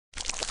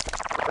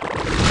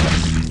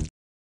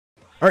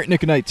Alright,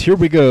 Nick Knights, here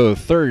we go.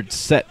 Third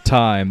set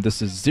time.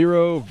 This is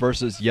Zero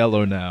versus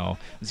Yellow now.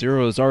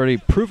 Zero has already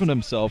proven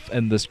himself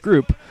in this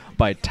group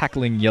by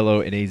tackling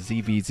Yellow in a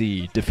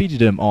ZVZ.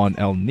 Defeated him on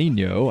El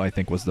Nino, I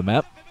think was the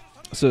map.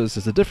 So this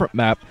is a different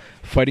map,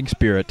 Fighting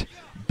Spirit,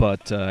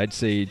 but I'd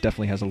say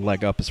definitely has a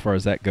leg up as far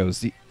as that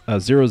goes.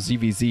 Zero's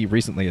ZVZ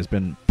recently has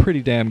been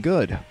pretty damn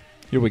good.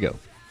 Here we go.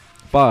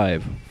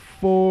 5,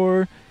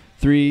 4,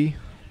 3,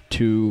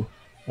 2,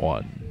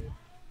 1.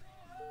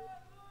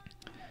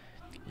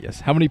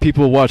 Yes, how many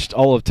people watched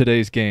all of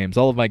today's games,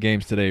 all of my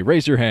games today?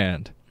 Raise your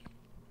hand.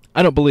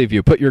 I don't believe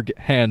you. Put your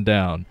hand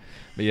down.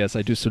 But yes,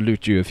 I do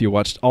salute you if you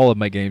watched all of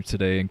my games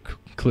today,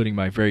 including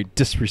my very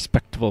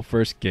disrespectful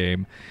first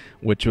game,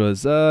 which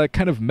was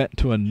kind of meant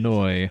to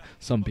annoy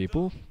some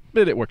people,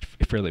 but it worked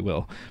fairly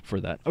well for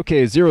that.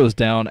 Okay, Zero's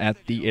down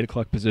at the 8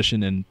 o'clock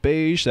position in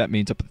Beige. That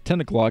means up at 10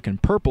 o'clock, and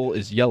purple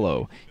is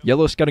Yellow.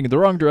 Yellow scouting in the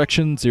wrong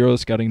direction, Zero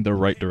scouting the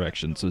right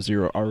direction. So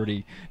Zero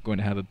already going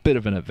to have a bit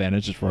of an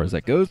advantage as far as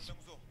that goes.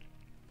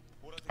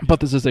 But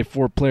this is a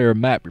 4-player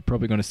map. You're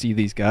probably going to see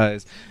these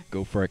guys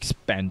go for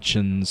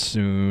expansion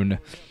soon.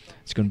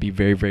 It's going to be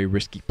very, very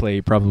risky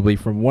play, probably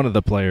from one of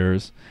the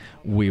players.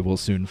 We will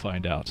soon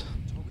find out.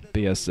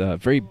 But yes,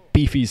 very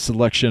beefy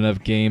selection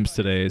of games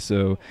today.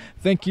 So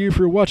thank you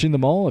for watching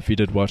them all, if you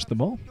did watch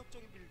them all.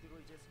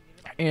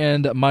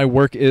 And my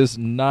work is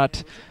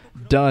not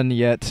done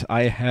yet.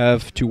 I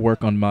have to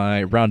work on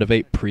my Round of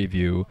 8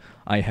 preview.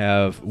 I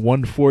have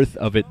 1/4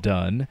 of it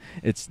done.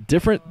 It's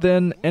different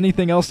than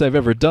anything else I've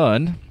ever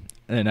done,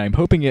 and I'm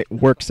hoping it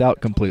works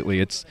out completely.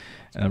 It's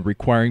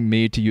requiring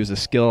me to use a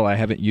skill I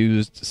haven't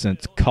used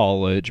since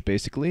college,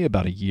 basically,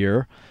 about a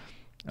year.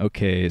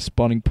 Okay,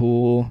 spawning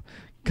pool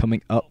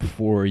coming up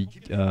for,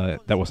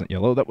 that wasn't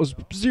Yellow, that was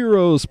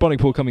Zero. Spawning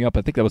pool coming up,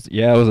 I think that was,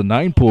 yeah, it was a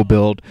 9-pool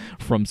build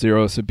from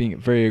Zero, so being a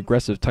very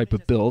aggressive type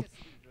of build.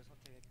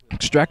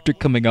 Extractor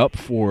coming up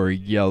for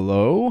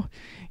Yellow,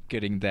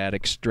 getting that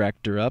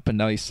extractor up, and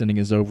now he's sending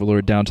his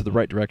overlord down to the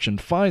right direction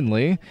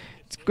finally.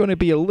 It's going to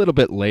be a little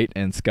bit late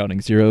and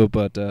scouting Zero,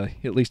 but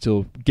at least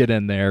he'll get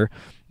in there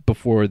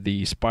before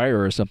the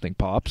Spire or something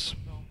pops.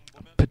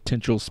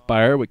 Potential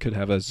Spire, we could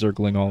have a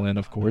Zergling all in,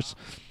 of course.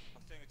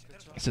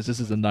 Since this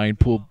is a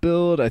 9-pool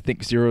build, I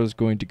think Zero is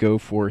going to go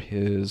for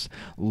his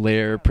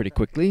lair pretty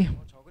quickly.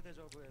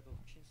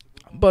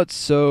 But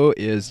so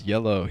is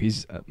Yellow.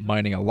 He's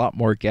mining a lot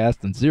more gas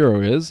than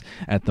Zero is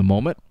at the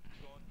moment.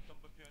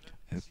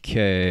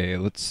 Okay,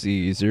 let's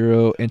see.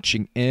 Zero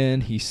inching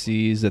in. He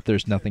sees that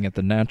there's nothing at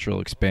the natural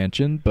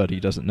expansion, but he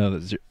doesn't know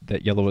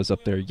that Yellow is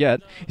up there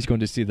yet. He's going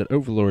to see that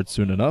Overlord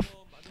soon enough.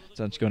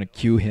 So I'm just going to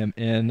cue him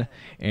in,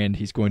 and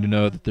he's going to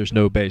know that there's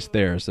no base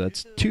there. So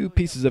that's 2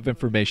 pieces of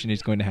information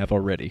he's going to have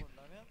already.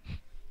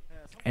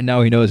 And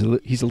now he knows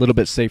he's a little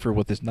bit safer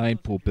with his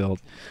 9-pool build.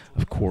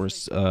 Of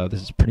course,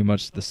 this is pretty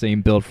much the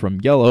same build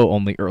from Yellow,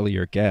 only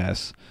earlier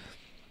gas.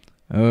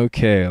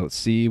 Okay, let's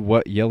see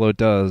what Yellow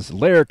does.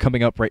 Lair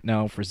coming up right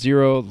now for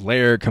Zero.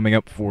 Lair coming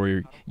up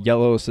for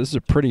Yellow. So this is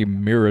a pretty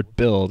mirrored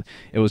build.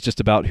 It was just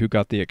about who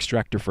got the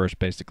extractor first,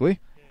 basically,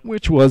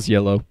 which was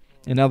Yellow.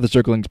 And now the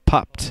Zergling's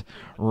popped,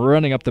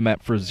 running up the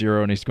map for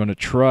Zero, and he's going to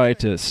try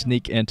to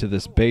sneak into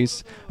this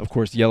base. Of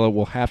course, Yellow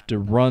will have to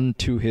run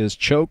to his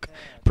choke,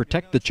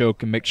 protect the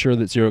choke, and make sure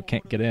that Zero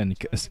can't get in.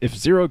 Because if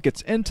Zero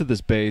gets into this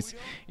base,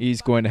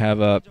 he's going to have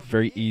a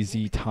very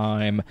easy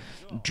time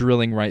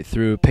drilling right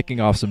through,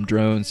 picking off some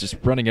drones, just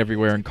running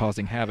everywhere and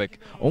causing havoc.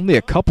 Only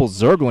a couple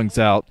Zerglings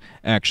out,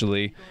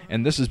 actually,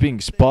 and this is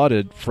being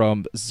spotted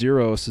from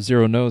Zero, so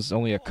Zero knows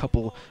only a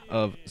couple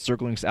of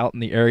Zerglings out in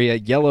the area.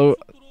 Yellow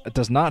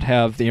does not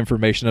have the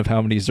information of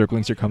how many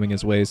Zerglings are coming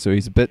his way, so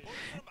he's a bit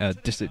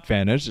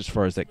disadvantaged as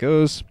far as that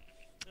goes.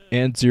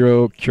 And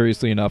Zero,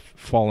 curiously enough,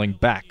 falling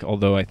back,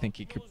 although I think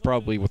he could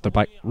probably, with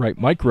the right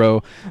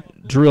micro,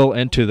 drill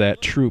into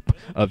that troop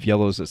of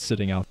Yellows that's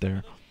sitting out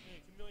there.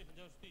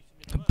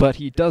 But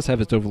he does have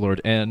his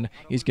Overlord in.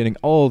 He's getting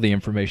all the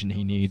information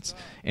he needs,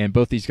 and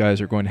both these guys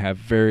are going to have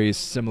very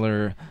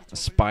similar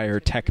Spire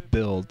tech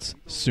builds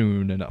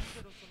soon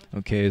enough.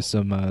 Okay,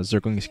 some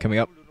Zerglings coming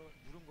up.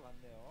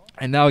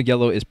 And now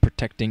Yellow is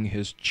protecting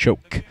his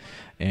choke.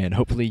 And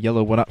hopefully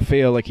Yellow will not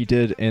fail like he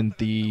did in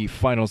the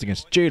finals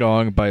against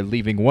Jaedong by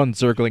leaving one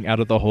Zergling out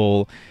of the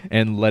hole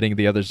and letting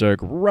the other Zerg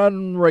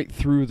run right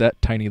through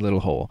that tiny little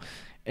hole.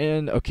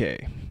 And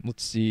okay,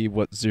 let's see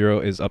what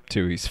Zero is up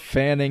to. He's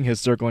fanning his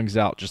Zerglings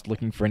out, just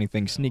looking for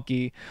anything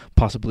sneaky,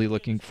 possibly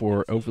looking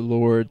for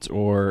Overlords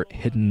or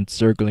hidden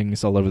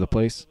Zerglings all over the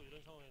place.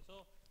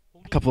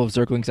 Couple of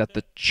Zerglings at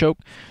the choke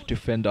to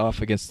fend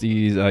off against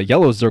these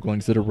yellow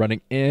Zerglings that are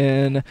running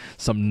in.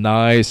 Some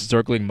nice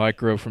Zergling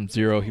micro from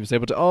Zero. He was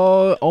able to,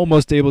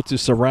 almost able to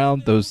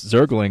surround those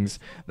Zerglings.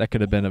 That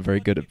could have been a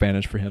very good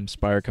advantage for him.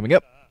 Spire coming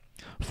up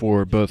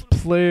for both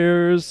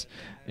players,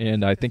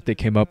 and I think they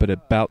came up at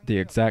about the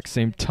exact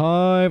same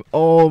time.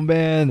 Oh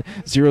man,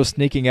 Zero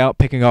sneaking out,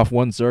 picking off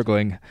one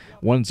Zergling.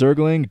 One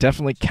Zergling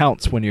definitely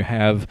counts when you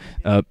have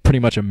pretty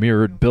much a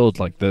mirrored build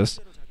like this.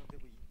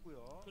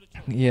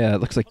 Yeah,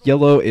 it looks like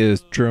yellow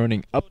is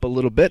droning up a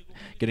little bit,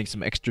 getting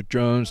some extra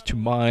drones to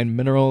mine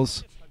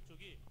minerals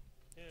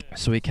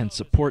so he can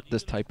support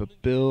this type of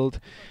build.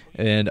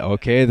 And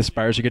okay, the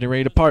spires are getting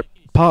ready to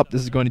pop.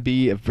 This is going to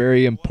be a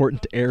very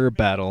important air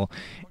battle,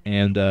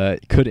 and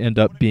it could end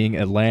up being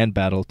a land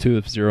battle too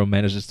if Zero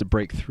manages to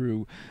break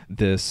through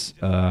this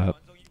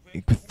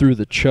through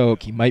the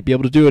choke. He might be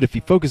able to do it if he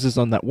focuses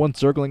on that one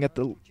Zergling at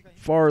the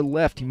far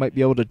left. He might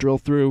be able to drill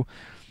through,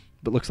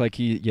 but looks like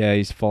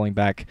he's falling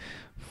back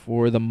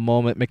for the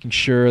moment, making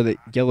sure that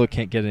yellow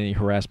can't get any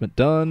harassment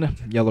done.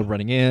 Yellow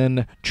running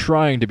in,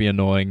 trying to be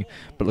annoying,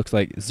 but looks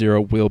like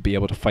Zero will be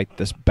able to fight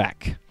this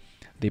back.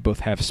 They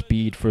both have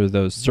speed for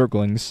those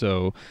Zerglings,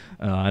 so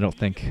I don't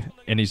think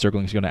any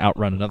Zergling is going to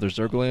outrun another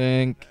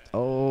Zergling.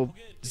 Oh,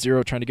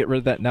 Zero trying to get rid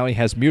of that. Now he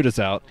has Mutas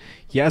out.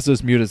 He has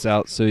those Mutas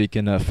out so he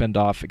can fend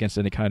off against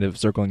any kind of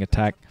Zergling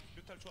attack.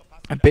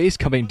 A base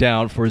coming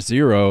down for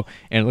Zero,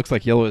 and it looks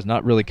like yellow has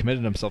not really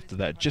committed himself to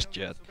that just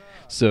yet.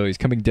 So he's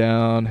coming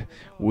down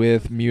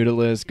with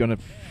Mutalis, going to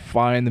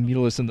find the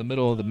Mutalis in the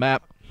middle of the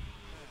map.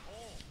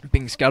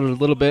 Being scouted a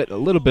little bit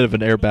of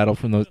an air battle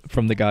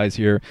from the guys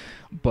here,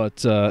 but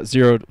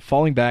Zero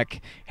falling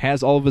back,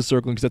 has all of his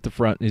Zerglings at the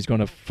front, and he's going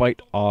to fight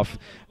off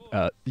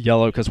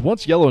yellow, because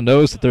once yellow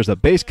knows that there's a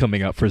base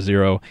coming up for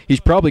Zero,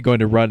 he's probably going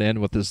to run in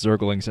with his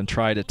Zerglings and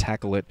try to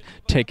tackle it,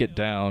 take it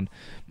down.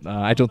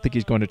 I don't think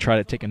he's going to try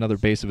to take another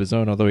base of his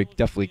own, although he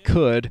definitely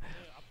could.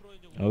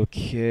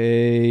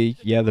 Okay,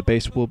 yeah, the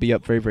base will be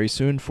up very, very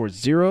soon for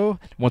Zero.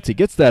 Once he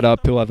gets that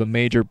up, he'll have a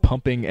major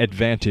pumping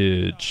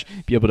advantage.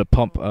 Be able to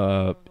pump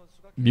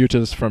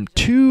Mutas from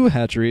 2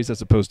 hatcheries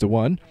as opposed to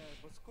 1.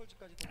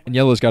 And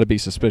yellow's got to be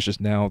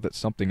suspicious now that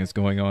something is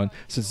going on.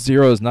 Since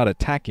Zero is not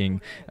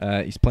attacking,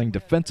 he's playing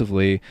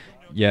defensively.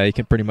 Yeah, he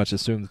can pretty much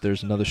assume that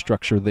there's another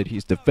structure that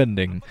he's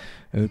defending.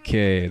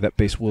 Okay, that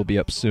base will be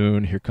up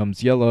soon. Here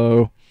comes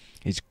yellow.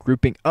 He's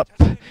grouping up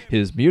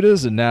his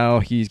Mutas, and now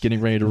he's getting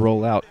ready to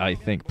roll out, I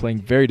think. Playing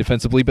very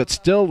defensively, but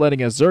still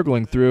letting a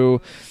Zergling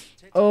through.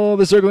 Oh,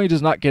 the Zergling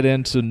does not get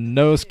in, so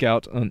no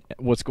scout on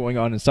what's going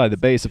on inside the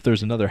base. If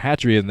there's another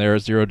hatchery in there,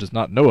 Zero does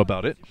not know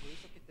about it.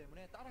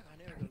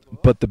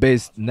 But the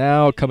base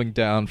now coming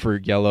down for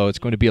yellow. It's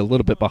going to be a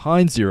little bit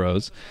behind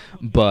Zero's,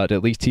 but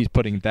at least he's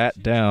putting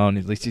that down.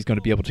 At least he's going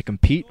to be able to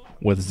compete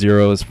with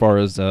Zero as far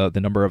as the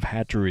number of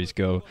hatcheries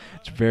go.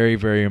 It's very,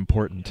 very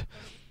important.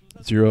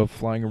 Zero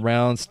flying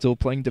around, still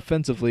playing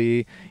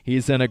defensively.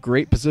 He's in a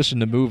great position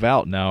to move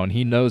out now, and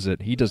he knows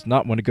it. He does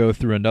not want to go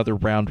through another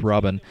round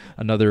robin,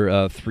 another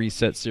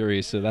 3-set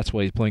series, so that's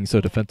why he's playing so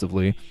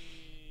defensively.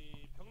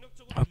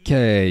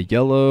 Okay,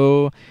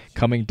 yellow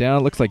coming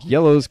down. Looks like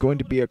yellow's going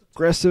to be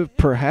aggressive.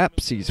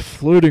 Perhaps he's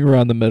floating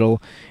around the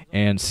middle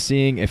and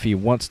seeing if he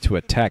wants to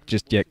attack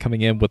just yet.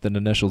 Coming in with an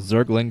initial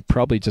Zergling,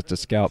 probably just a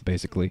scout,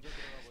 basically.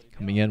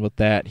 Coming in with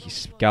that, he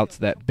scouts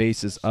that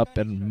base is up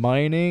and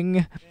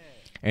mining.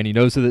 And he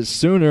knows that it's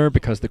sooner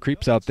because the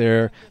creep's out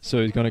there,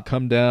 so he's going to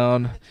come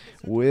down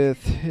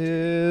with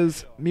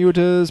his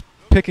Mutas,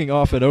 picking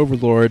off an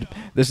Overlord.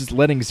 This is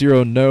letting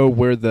Zero know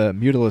where the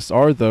Mutalists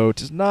are, though.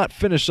 Does not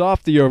finish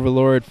off the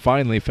Overlord,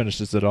 finally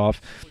finishes it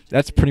off.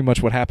 That's pretty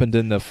much what happened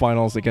in the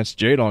finals against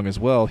Jaedong as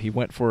well. He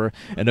went for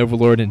an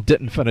Overlord and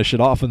didn't finish it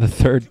off in the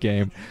 3rd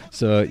game,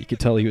 so you could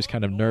tell he was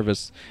kind of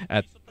nervous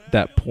at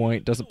that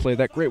point. Doesn't play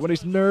that great when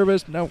he's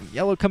nervous. Now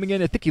yellow coming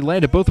in. I think he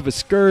landed both of his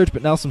Scourge,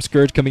 but now some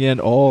Scourge coming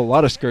in. Oh, a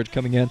lot of Scourge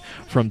coming in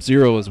from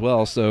Zero as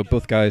well, so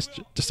both guys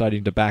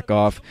deciding to back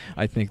off.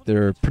 I think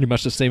they're pretty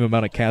much the same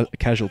amount of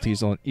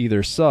casualties on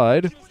either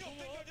side.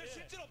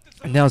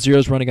 And now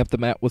Zero's running up the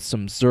map with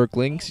some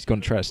Zerglings. He's going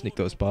to try to sneak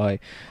those by.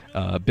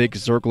 Big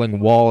Zergling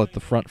wall at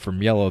the front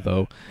from yellow,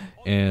 though,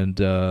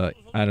 and I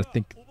don't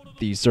think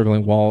the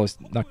Zergling wall is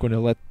not going to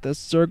let the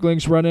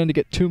Zerglings run in to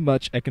get too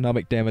much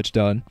economic damage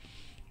done.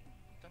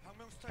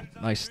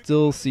 I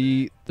still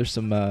see there's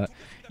some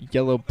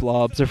yellow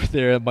blobs over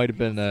there. It might have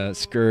been a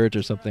Scourge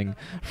or something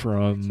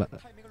from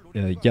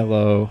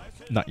yellow.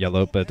 Not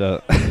yellow, but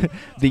the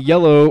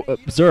yellow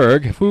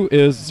Zerg, who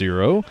is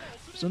Zero.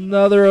 There's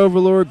another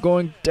Overlord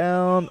going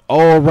down.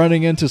 Oh,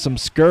 running into some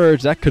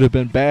Scourge. That could have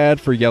been bad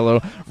for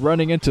yellow.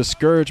 Running into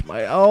Scourge.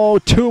 Oh,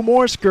 2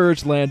 more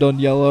Scourge land on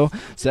yellow.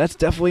 So that's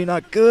definitely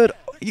not good.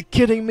 Are you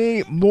kidding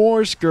me?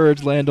 More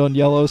Scourge land on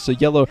yellow, so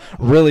yellow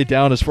really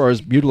down as far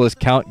as Mutalist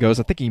count goes.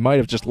 I think he might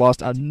have just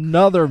lost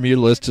another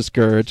Mutalist to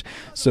Scourge,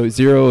 so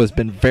Zero has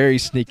been very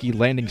sneaky,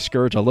 landing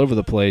Scourge all over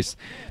the place,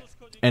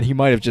 and he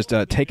might have just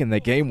taken the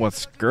game with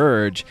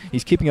Scourge.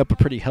 He's keeping up a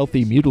pretty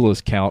healthy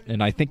Mutalist count,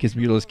 and I think his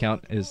Mutalist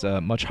count is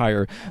much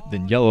higher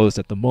than Yellow's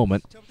at the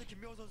moment.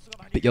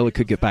 But yellow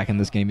could get back in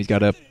this game. He's got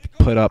to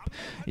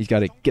he's got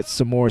to get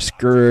some more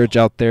Scourge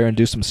out there and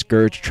do some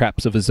Scourge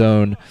traps of his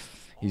own.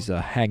 He's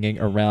hanging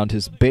around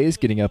his base,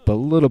 getting up a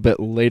little bit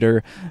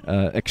later.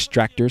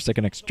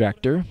 Second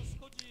extractor.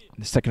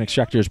 The second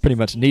extractor is pretty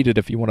much needed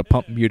if you want to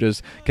pump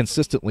Mutas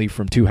consistently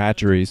from 2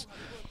 hatcheries.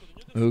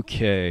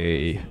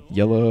 Okay,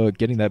 yellow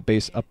getting that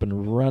base up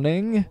and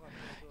running.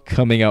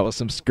 coming out with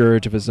some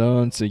Scourge of his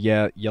own. So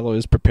yeah, yellow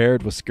is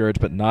prepared with Scourge,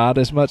 but not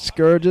as much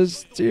Scourge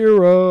as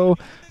Zero.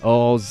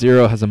 Oh,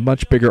 Zero has a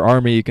much bigger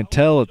army, you can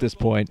tell at this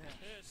point.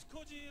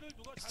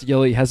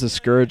 Yellow has a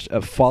Scourge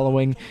of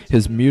following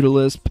his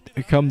Mutalisk.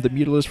 Here come the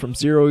Mutalisk from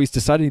Zero. He's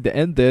deciding to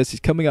end this. He's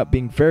coming up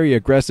being very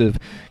aggressive.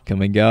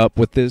 Coming up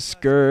with this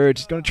Scourge.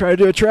 He's going to try to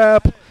do a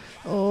trap.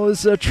 Oh, this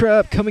is a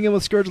trap. Coming in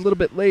with Scourge a little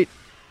bit late.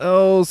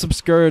 Oh, some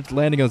Scourge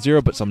landing on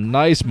Zero, but some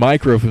nice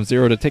micro from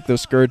Zero to take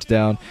those Scourge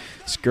down.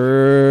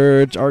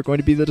 Scourge are going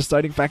to be the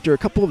deciding factor. A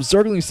couple of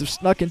Zerglings have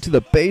snuck into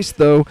the base,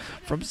 though,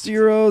 from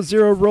Zero.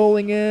 Zero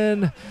rolling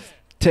in,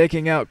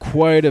 taking out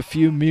quite a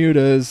few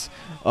mutas.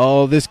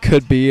 Oh, this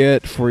could be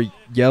it for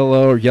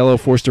Yellow, or Yellow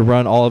forced to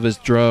run all of his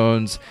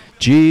drones.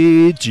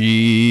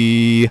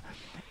 GG.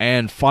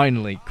 And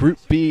finally, Group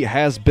B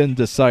has been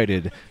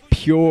decided.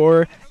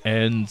 Pure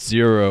and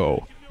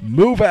Zero.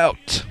 Move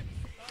out.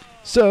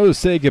 So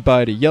say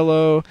goodbye to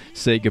Yellow,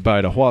 say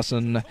goodbye to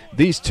Hwasun.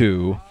 These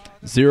two,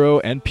 Zero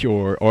and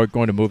Pure, are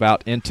going to move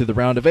out into the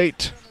round of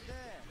 8.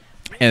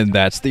 And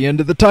that's the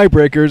end of the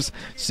tiebreakers.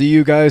 See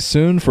you guys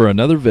soon for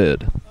another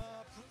vid.